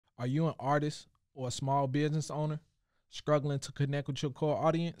Are you an artist or a small business owner struggling to connect with your core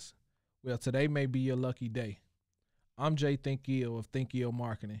audience? Well, today may be your lucky day. I'm Jay Thinkiel of Thinkiel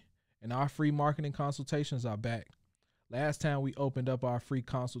Marketing, and our free marketing consultations are back. Last time we opened up our free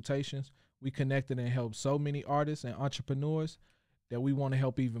consultations, we connected and helped so many artists and entrepreneurs that we want to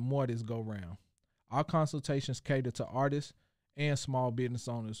help even more this go round. Our consultations cater to artists and small business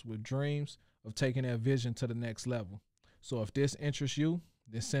owners with dreams of taking their vision to the next level. So if this interests you,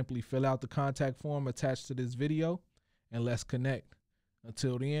 then simply fill out the contact form attached to this video and let's connect.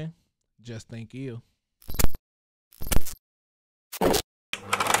 Until then, just think ill.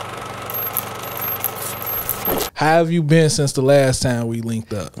 How have you been since the last time we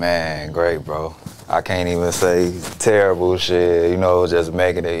linked up? Man, great, bro. I can't even say terrible shit, just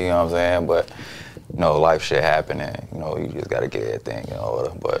making it, you know what I'm saying? But, life shit happening, you just gotta get everything in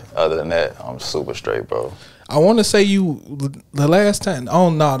order. But other than that, I'm super straight, bro. I want to say the last time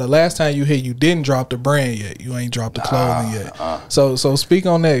you hit, you didn't drop the brand yet. You ain't dropped the clothing yet. So speak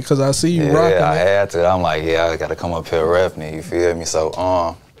on that, because I see you rocking. Yeah, I had to. I'm like, I got to come up here repping it, you feel me?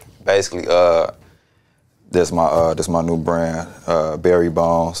 So, basically, this my new brand, Berry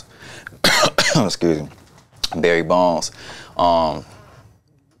Bones. Excuse me, Berry Bones.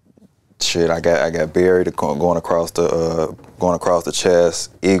 I got Berry going across the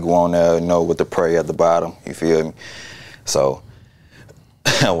chest, eagle on there, with the prey at the bottom. You feel me? So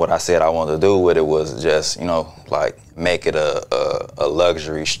what I said I wanted to do with it was just, make it a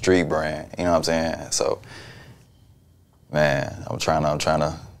luxury street brand. You know what I'm saying? So, man, I'm trying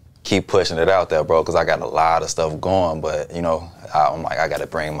to keep pushing it out there, bro, because I got a lot of stuff going. But I'm like, I got to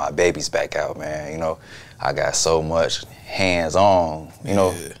bring my babies back out, man. I got so much hands-on.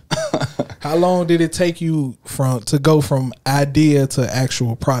 Yeah. How long did it take you to go from idea to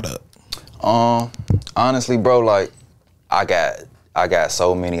actual product? Honestly, bro, I got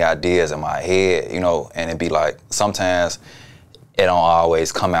so many ideas in my head, and it'd be like sometimes it don't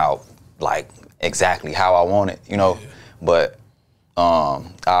always come out like exactly how I want it, Yeah. But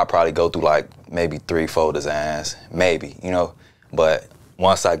I'll probably go through maybe 3-4 designs, maybe, But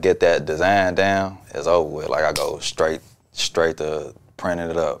once I get that design down, it's over with. I go straight to printing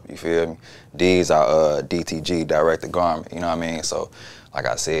it up, you feel me? These are DTG, direct to garment, you know what I mean? So, like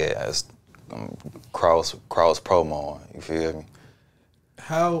I said, it's cross promo, you feel me?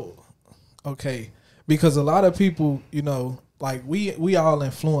 Because a lot of people, we all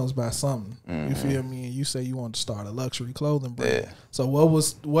influenced by something, You feel me? And you say you want to start a luxury clothing brand. Yeah. So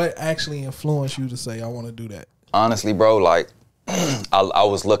what actually influenced you to say, I want to do that? Honestly, bro, I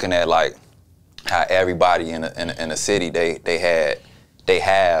was looking at how everybody in the city they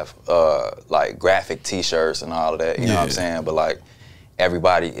have graphic T-shirts and all of that. You know what I'm saying? But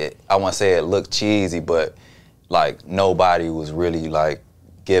everybody, I won't say it looked cheesy, but nobody was really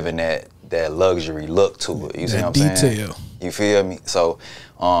giving that luxury look to it. You see what I'm saying? You feel me? So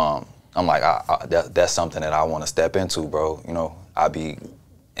I'm like, that's something that I want to step into, bro. I be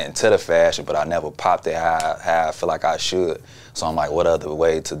into the fashion, but I never popped it how I feel like I should. So I'm like, what other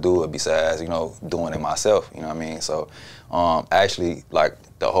way to do it besides, doing it myself, you know what I mean? So actually,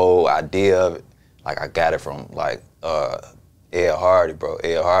 the whole idea of it, I got it from, Ed Hardy, bro.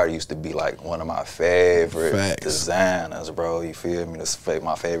 Ed Hardy used to be, one of my favorite designers, bro, you feel me? That's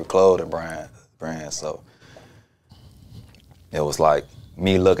my favorite clothing brand. So it was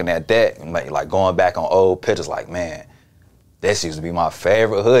me looking at that and, going back on old pictures, man, this used to be my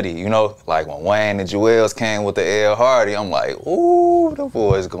favorite hoodie, when Wayne and Jewels came with the Ed Hardy, I'm like, ooh, the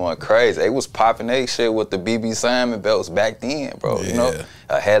boys going crazy. They was popping they shit with the BB Simon belts back then, bro,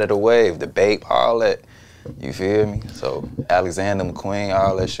 ahead of the wave, the Bape, all that, you feel me? So Alexander McQueen,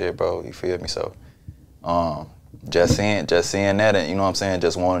 all that shit, bro, you feel me? So just seeing that, and you know what I'm saying,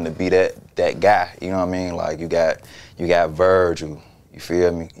 just wanting to be that guy, you know what I mean? You got Virgil, you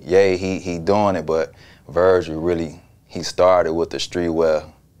feel me? Yeah, he doing it, but Virgil really, he started with the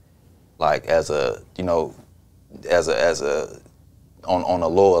streetwear, as a on a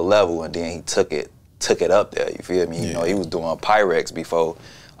lower level, and then he took it up there. You feel me? He was doing Pyrex before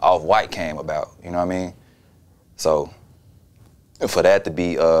Off-White came about. You know what I mean? So for that to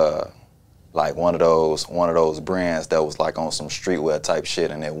be one of those brands that was on some streetwear type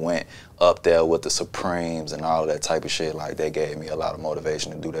shit, and it went up there with the Supremes and all of that type of shit, that gave me a lot of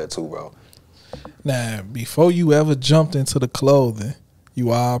motivation to do that too, bro. Now, before you ever jumped into the clothing, you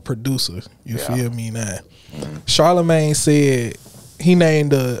are a producer. You feel me now? Charlemagne said he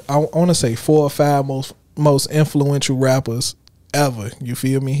named I want to say 4 or 5 most influential rappers ever. You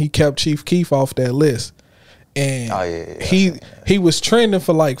feel me? He kept Chief Keef off that list. And Oh, yeah. he was trending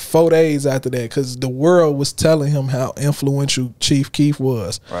for like 4 days after that because the world was telling him how influential Chief Keef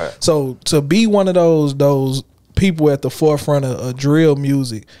was. Right. So to be one of those people at the forefront of drill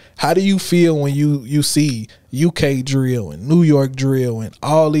music, how do you feel when you see UK drill and New York drill and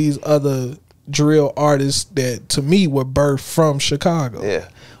all these other drill artists that to me were birthed from Chicago? Yeah.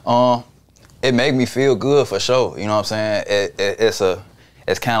 It made me feel good for sure. You know what I'm saying?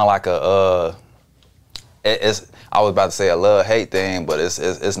 It's kind of like I was about to say a love-hate thing, but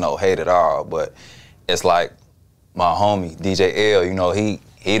it's no hate at all. But it's like my homie DJ L, you know, he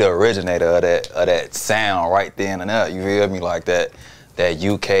the originator of that sound right then and there. You feel me? Like that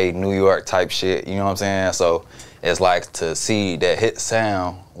UK New York type shit. You know what I'm saying? So it's like to see that his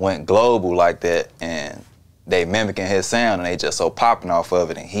sound went global like that, and they mimicking his sound, and they just so popping off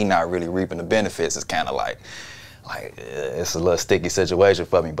of it, and he not really reaping the benefits. It's kind of like it's a little sticky situation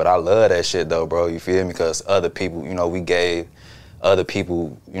for me, but I love that shit though, bro. You feel me? Because other people, you know, we gave other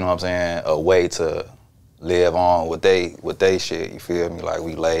people, you know what I'm saying, a way to live on with they shit. You feel me? Like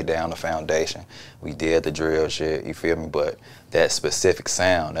we laid down the foundation, we did the drill shit. You feel me? But that specific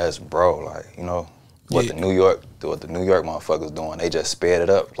sound, that's bro, like, you know what the New York motherfuckers doing. They just sped it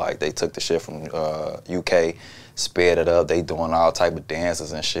up. Like they took the shit from UK, sped it up. They doing all type of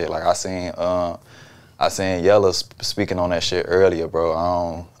dances and shit. Like I seen Yella speaking on that shit earlier,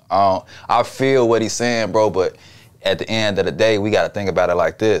 bro. I feel what he's saying, bro, but at the end of the day, we gotta think about it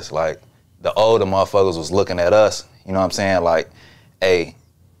like this. Like, the older motherfuckers was looking at us, you know what I'm saying? Like, hey,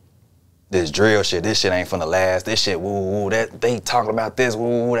 this drill shit, this shit ain't finna last. This shit, woo, that they talking about this,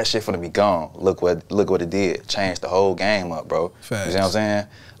 woo, that shit finna be gone. Look what it did. Changed the whole game up, bro. Facts. You see what I'm saying?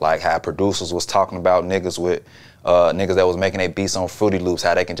 Like how producers was talking about niggas that was making their beats on Fruity Loops,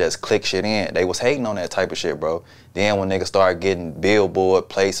 how they can just click shit in. They was hating on that type of shit, bro. Then when niggas started getting Billboard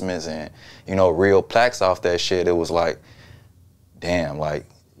placements and, you know, real plaques off that shit, it was like, damn, like,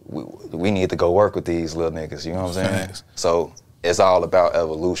 we need to go work with these little niggas, you know what I'm saying? Thanks. So it's all about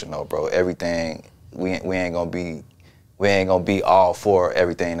evolution though, bro. Everything, we ain't gonna be all for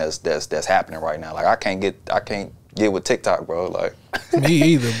everything that's happening right now. Like I can't get with TikTok, bro. Like Me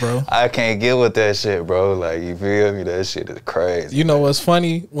either, bro. I can't get with that shit, bro. Like, you feel me? That shit is crazy. You know what's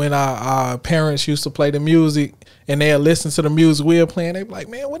funny? When our parents used to play the music and they'll listen to the music we were playing, they be like,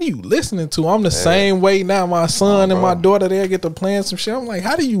 man, what are you listening to? I'm the same way now. My son and my daughter, they'll get to playing some shit. I'm like,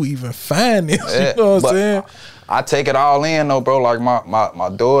 how do you even find this? Yeah, You know what I'm saying? I take it all in though, bro. Like my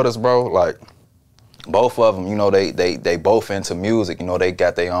daughters, bro, like both of them, you know, they both into music. You know, they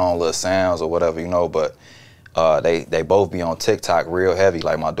got their own little sounds or whatever, you know, but they both be on TikTok real heavy.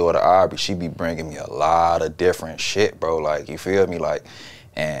 Like my daughter Aubrey, she be bringing me a lot of different shit, bro. Like, you feel me? Like,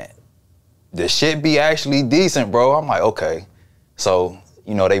 and the shit be actually decent, bro. I'm like, okay. So,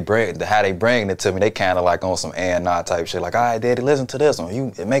 you know, how they bringing it to me, they kind of like on some A&R type shit. Like, all right, daddy, listen to this one.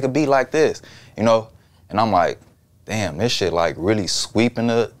 You make a beat like this, you know? And I'm like, damn, this shit like really sweeping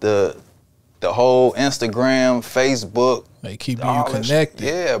the whole Instagram, Facebook. They keep you connected.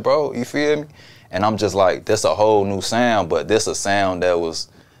 Yeah, bro, you feel me? And I'm just like, this a whole new sound, but this a sound that was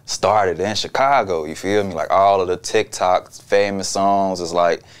started in Chicago, you feel me? Like all of the TikTok famous songs is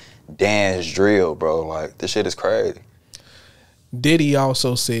like dance drill, bro. Like, this shit is crazy. Diddy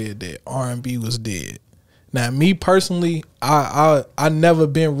also said that R&B was dead. Now, me personally, I never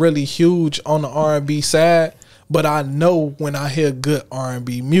been really huge on the R&B side, but I know when I hear good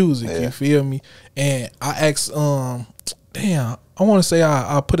R&B music, you feel me? And I asked, damn, I want to say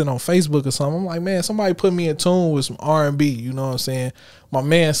I put it on Facebook or something. I'm like, man, somebody put me in tune with some R&B, you know what I'm saying? My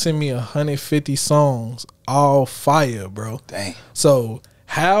man sent me 150 songs, all fire, bro. Dang. So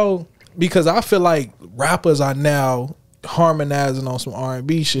how, because I feel like rappers are now harmonizing on some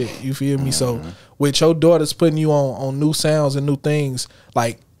R&B shit, you feel me? So with your daughters putting you on new sounds and new things,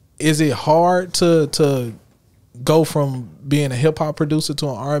 like, is it hard to go from being a hip-hop producer to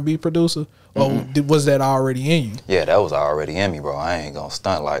an R&B producer? Or was that already in you? Yeah, that was already in me, bro. I ain't gonna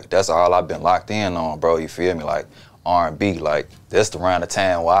stunt. Like, that's all I've been locked in on, bro. You feel me? Like, R&B, like, this the round of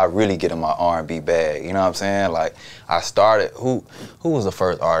time where I really get in my R&B bag. You know what I'm saying? Like, I started, who was the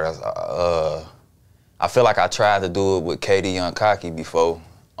first artist? I feel like I tried to do it with KD Young Cocky before.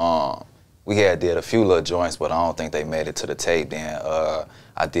 We had did a few little joints, but I don't think they made it to the tape then.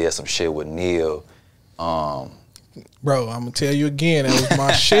 I did some shit with Neil. Bro, I'm gonna tell you again, that was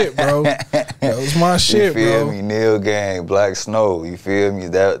my shit, bro. That was my shit, bro. You feel me? Neil Gang, Black Snow, you feel me?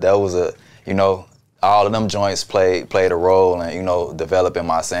 That was a, you know, all of them joints played a role in, you know, developing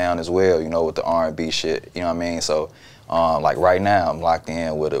my sound as well, you know, with the R&B shit, you know what I mean? So, like right now, I'm locked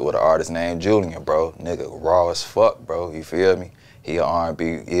in with an artist named Julian, bro. Nigga raw as fuck, bro, you feel me? He a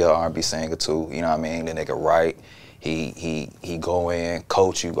R&B singer too. You know what I mean? The nigga write. He go in,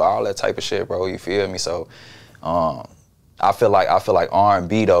 coach you, all that type of shit, bro. You feel me? So, I feel like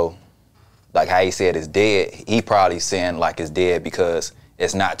R&B though, like how he said it's dead. He probably saying like it's dead because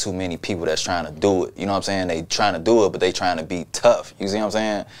it's not too many people that's trying to do it. You know what I'm saying? They trying to do it, but they trying to be tough. You see what I'm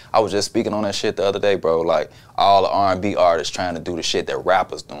saying? I was just speaking on that shit the other day, bro. Like all the R&B artists trying to do the shit that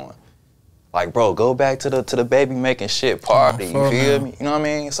rappers doing. Like, bro, go back to the baby making shit party. You feel me? You know what I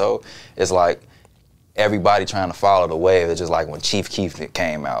mean? So it's like everybody trying to follow the wave. It's just like when Chief Keef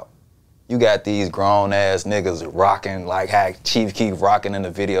came out. You got these grown ass niggas rocking, like how Chief Keef rocking in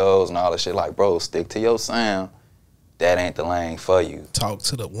the videos and all that shit. Like, bro, stick to your sound. That ain't the lane for you. Talk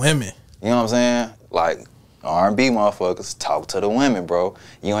to the women. You know what I'm saying? Like, R&B motherfuckers, talk to the women, bro.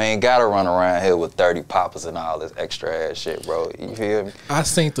 You ain't gotta run around here with 30 poppers and all this extra ass shit, bro. You feel me? I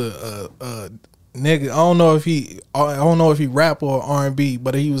think the nigga, I don't know if he rap or R&B,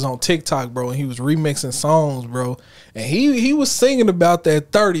 but he was on TikTok, bro, and he was remixing songs, bro. And he was singing about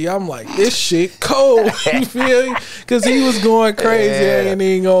that 30. I'm like, this shit cold. You feel me? Because he was going crazy. I ain't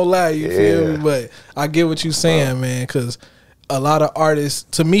even gonna lie. You feel me? But I get what you saying, man, because a lot of artists,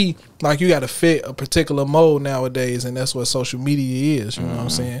 to me, like you got to fit a particular mode nowadays, and that's what social media is. You know what I'm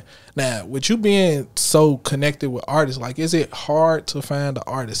saying? Now, with you being so connected with artists, like, is it hard to find an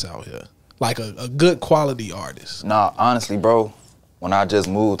artist out here? Like a good quality artist? Nah, honestly, bro, when I just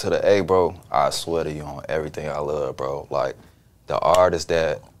moved to the A, bro, I swear to you on everything I love, bro. Like, the artist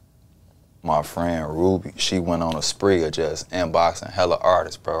that my friend Ruby, she went on a spree of just inboxing hella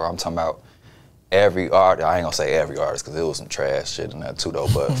artists, bro. I'm talking about every artist. I ain't gonna say every artist because there was some trash shit in that too, though.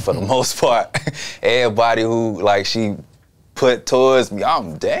 But for the most part, everybody who, like, she put towards me,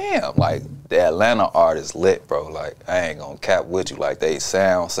 I'm damn. Like, the Atlanta artists lit, bro. Like, I ain't gonna cap with you. Like, they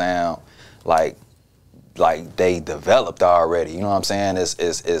sound, like they developed already. You know what I'm saying?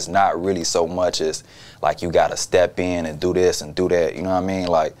 It's not really so much as like you gotta step in and do this and do that. You know what I mean?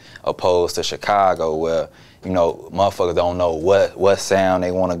 Like opposed to Chicago where, you know, motherfuckers don't know what sound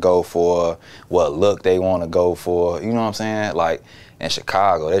they want to go for, what look they want to go for. You know what I'm saying? Like in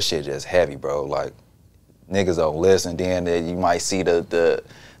Chicago, that shit just heavy, bro. Like niggas don't listen. Then you might see the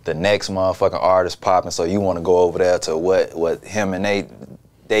next motherfucking artist popping, so you want to go over there to what him and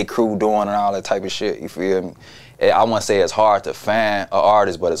they crew doing and all that type of shit, you feel me? I wouldn't say it's hard to find an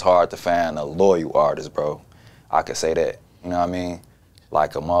artist, but it's hard to find a loyal artist, bro. I could say that, you know what I mean?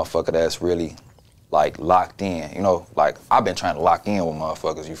 Like a motherfucker that's really, like, locked in, you know? Like, I've been trying to lock in with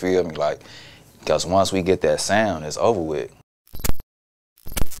motherfuckers, you feel me? Like, because once we get that sound, it's over with.